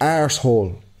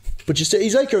arsehole. But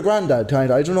he's like your granddad,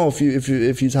 kind of. I don't know if you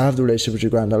have the relationship with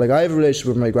your granddad. I have a relationship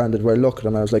with my granddad where I look at him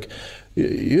and I was like,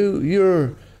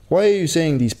 why are you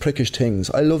saying these prickish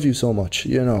things? I love you so much,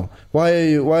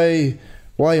 Why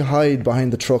hide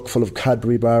behind the truck full of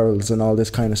Cadbury barrels and all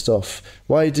this kind of stuff?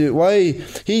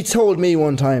 He told me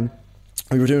one time,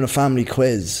 we were doing a family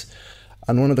quiz,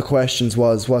 and one of the questions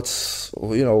was, what's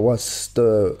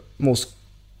the most,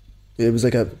 it was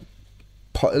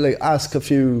ask a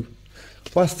few,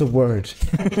 what's the word?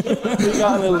 We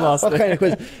got a little lost. What kind of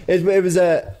quiz? It was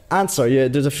a answer. Yeah,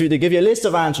 there's a few. They give you a list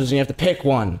of answers, and you have to pick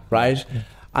one, right?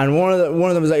 And one of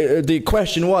them was the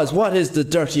question was, what is the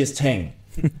dirtiest thing?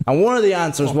 And one of the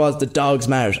answers was the dog's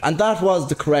mouth, and that was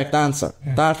the correct answer.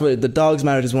 The dog's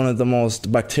mouth is one of the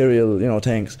most bacterial,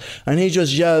 things. And he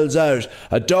just yells out,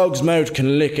 "A dog's mouth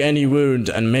can lick any wound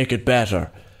and make it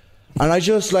better." And I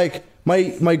just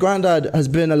my granddad has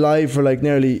been alive for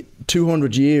nearly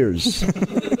 200 years.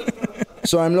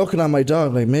 So I'm looking at my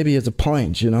dog maybe he has a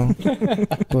point,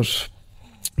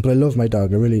 But I love my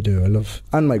dog, I really do.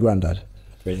 And my granddad.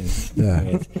 Brilliant.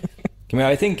 Yeah. Come here,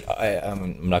 I think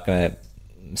I'm not going to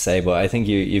say, but I think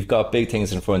you've got big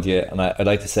things in front of you, and I'd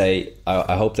like to say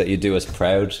I hope that you do us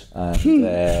proud and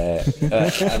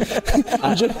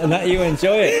that you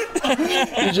enjoy it.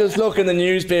 You just look in the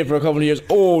newspaper a couple of years,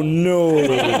 oh no,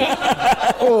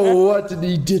 oh what did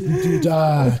he didn't do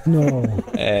that, no.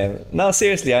 No,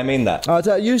 seriously, I mean that.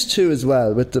 I used to as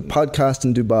well with the podcast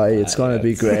in Dubai. It's going to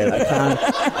be great.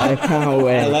 I can't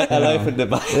wait. A life in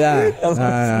Dubai.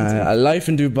 Yeah, a life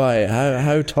in Dubai.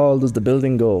 How tall does the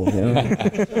building go?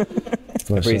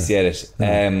 Appreciate it.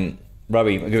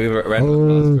 Robbie, give me a round of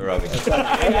applause for Robbie.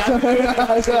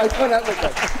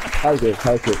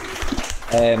 Thank you.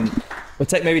 We'll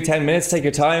take maybe 10 minutes. Take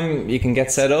your time. You can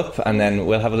get set up, and then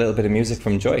we'll have a little bit of music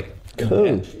from Joy.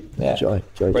 Cool. Yeah. Joy.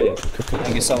 Brilliant.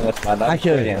 Thank you so much, man. Thank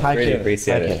you. Really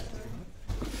appreciate it.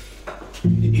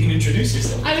 You can introduce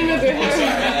yourself. I don't know the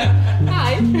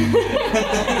Hi.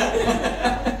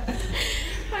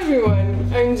 Hi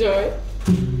everyone, I'm Joy.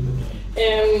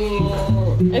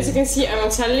 As you can see, I'm a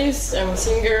cellist, I'm a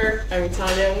singer, I'm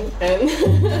Italian, and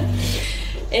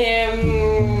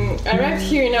I arrived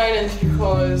here in Ireland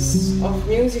because of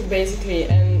music basically,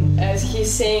 and as he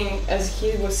was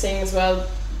saying as well,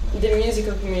 the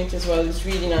musical community as well is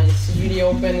really nice, it's really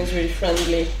open, it's really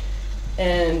friendly,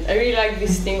 and I really like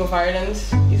this thing of Ireland,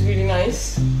 it's really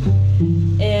nice.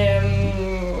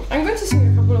 I'm going to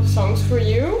sing a couple of songs for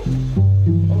you,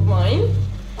 of mine.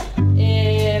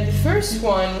 first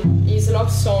one is a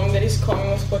love song that is coming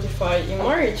on Spotify in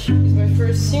March. It's my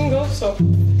first single, so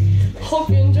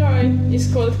hope you enjoy.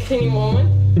 It's called Cleaning Woman.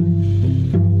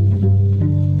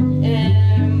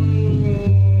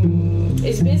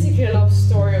 It's basically a love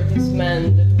story of this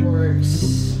man that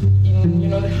works in,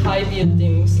 the high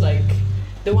buildings, like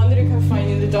the one that you can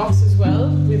find in the docks as well,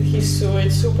 with his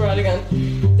suit, super elegant,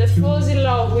 that falls in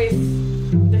love with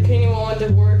the cleaning woman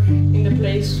that works in the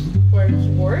place where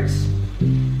he works.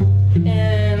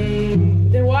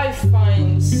 And the wife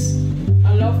finds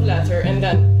a love letter, and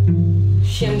then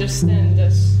she understands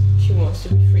that she wants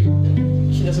to be free,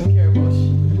 and she doesn't care about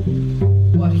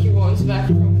what he wants back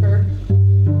from her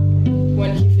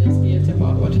when he feels guilty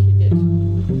about what he did.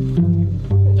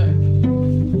 Enjoy.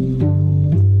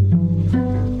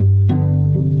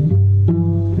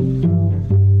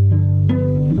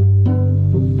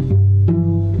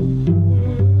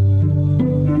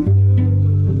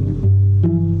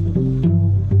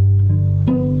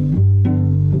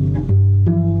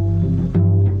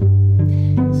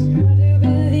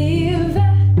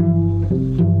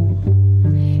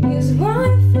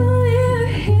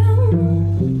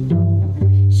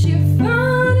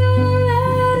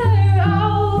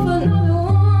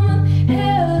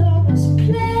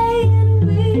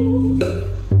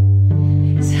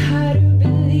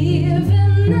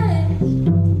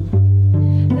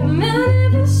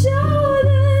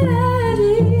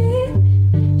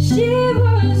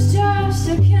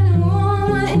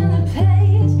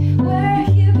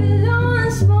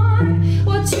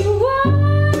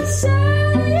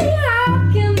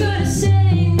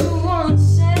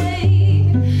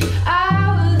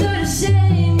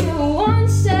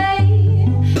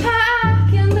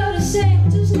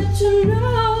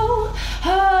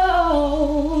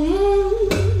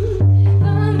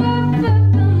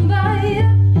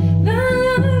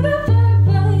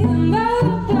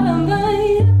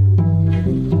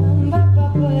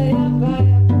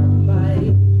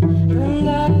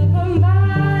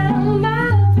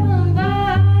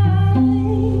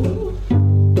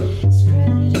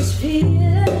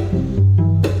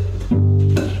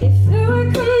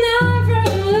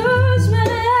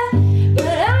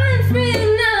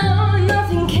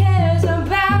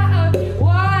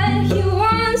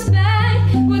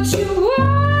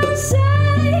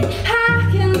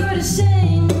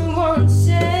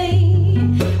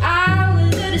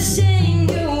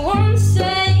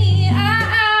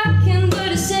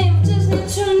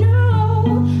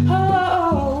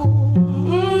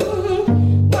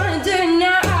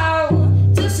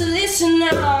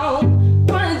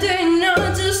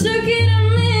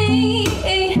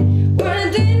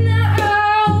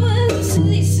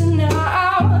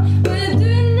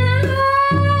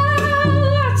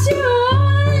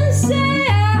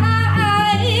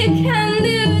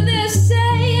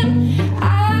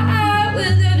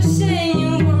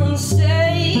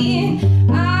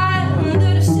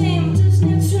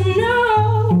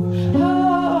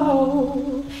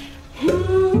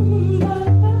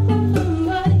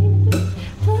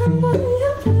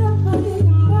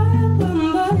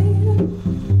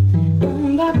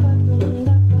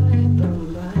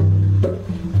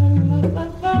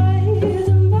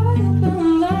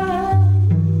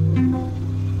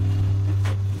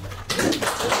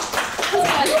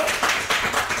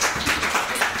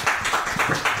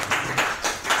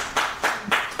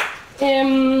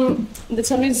 The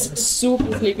song is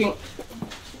super sleeping.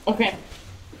 Okay.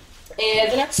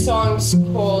 The next song is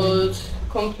called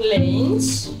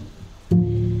Complaints.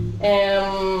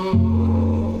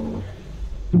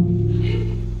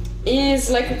 Is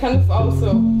like a kind of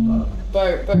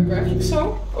autobiographic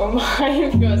song of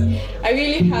mine,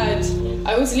 because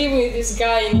I was living with this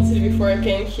guy in Italy before I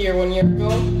came here 1 year ago,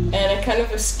 and I kind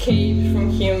of escaped from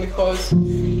him because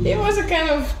it was a kind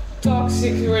of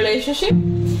toxic relationship.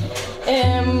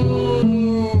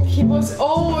 He was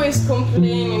always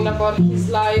complaining about his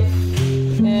life,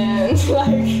 and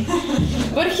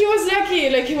but he was lucky,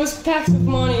 he was packed with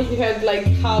money, he had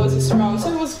houses around, so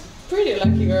he was pretty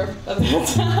lucky girl at that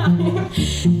time.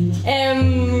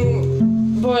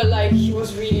 But he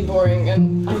was really boring,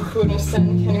 and I couldn't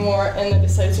stand it anymore, and I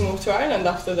decided to move to Ireland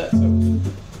after that. So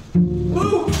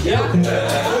yeah.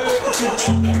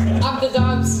 Up the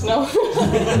dubs, no.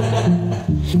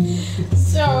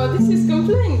 So this is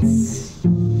Complaints.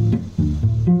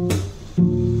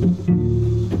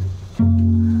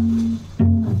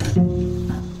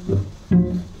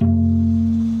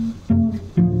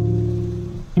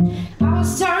 I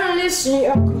was tired of listening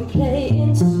your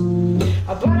complaints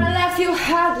about a life you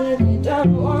hadn't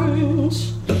done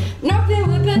once. Nothing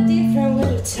would be different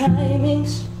with the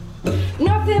timings.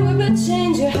 Nothing would but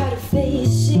change, you had to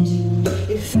face it.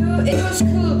 thought it was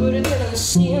cool, but it didn't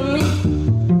see me.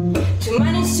 Too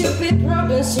many stupid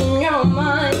problems in your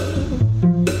mind.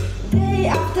 Day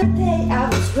after day I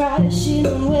was rushing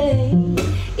away.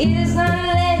 It is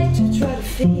not late to try to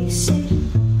fix it.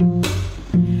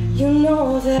 You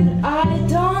know that I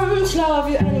don't love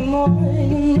you anymore.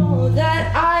 You know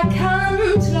that I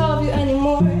can't love you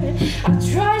anymore. I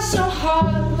try so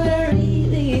hard, but I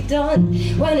really don't.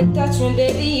 When it touch me,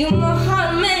 baby, you know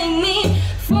how to make me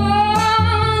fall.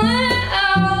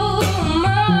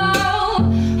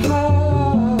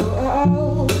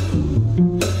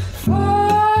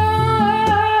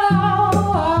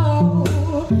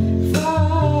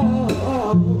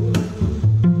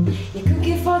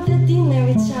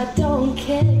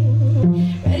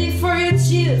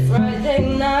 Friday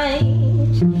night.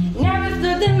 Never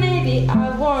thought that maybe I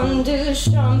won't do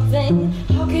something.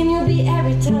 How can you be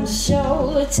every time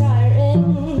so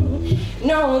tiring?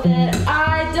 Know that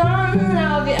I don't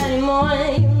love you anymore.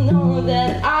 You know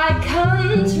that I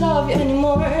can't love you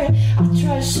anymore. I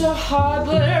try so hard,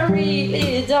 but I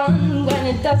really don't. When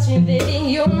it touches me, baby,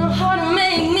 you know how to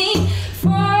make me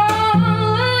fall.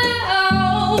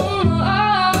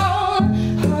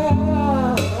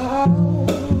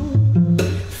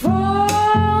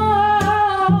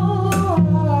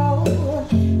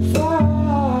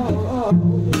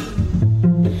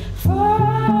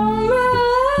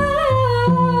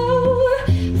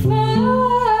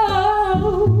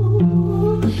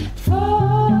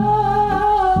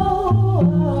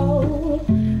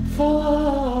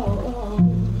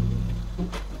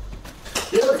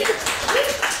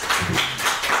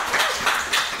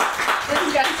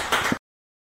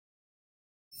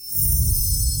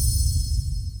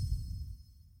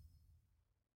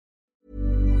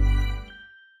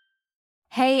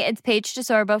 Hey, it's Paige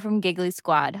DeSorbo from Giggly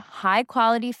Squad. High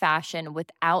quality fashion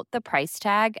without the price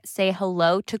tag. Say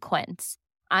hello to Quince.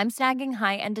 I'm snagging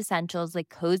high-end essentials like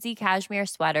cozy cashmere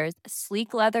sweaters,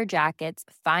 sleek leather jackets,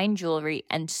 fine jewelry,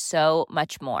 and so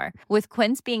much more. With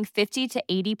Quince being 50 to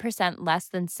 80% less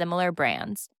than similar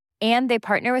brands. And they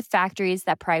partner with factories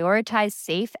that prioritize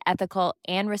safe, ethical,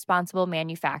 and responsible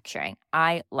manufacturing.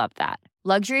 I love that.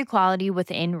 Luxury quality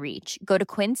within reach. Go to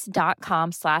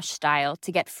quince.com/style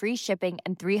to get free shipping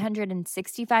and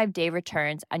 365-day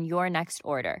returns on your next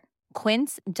order.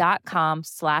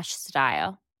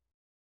 Quince.com/style.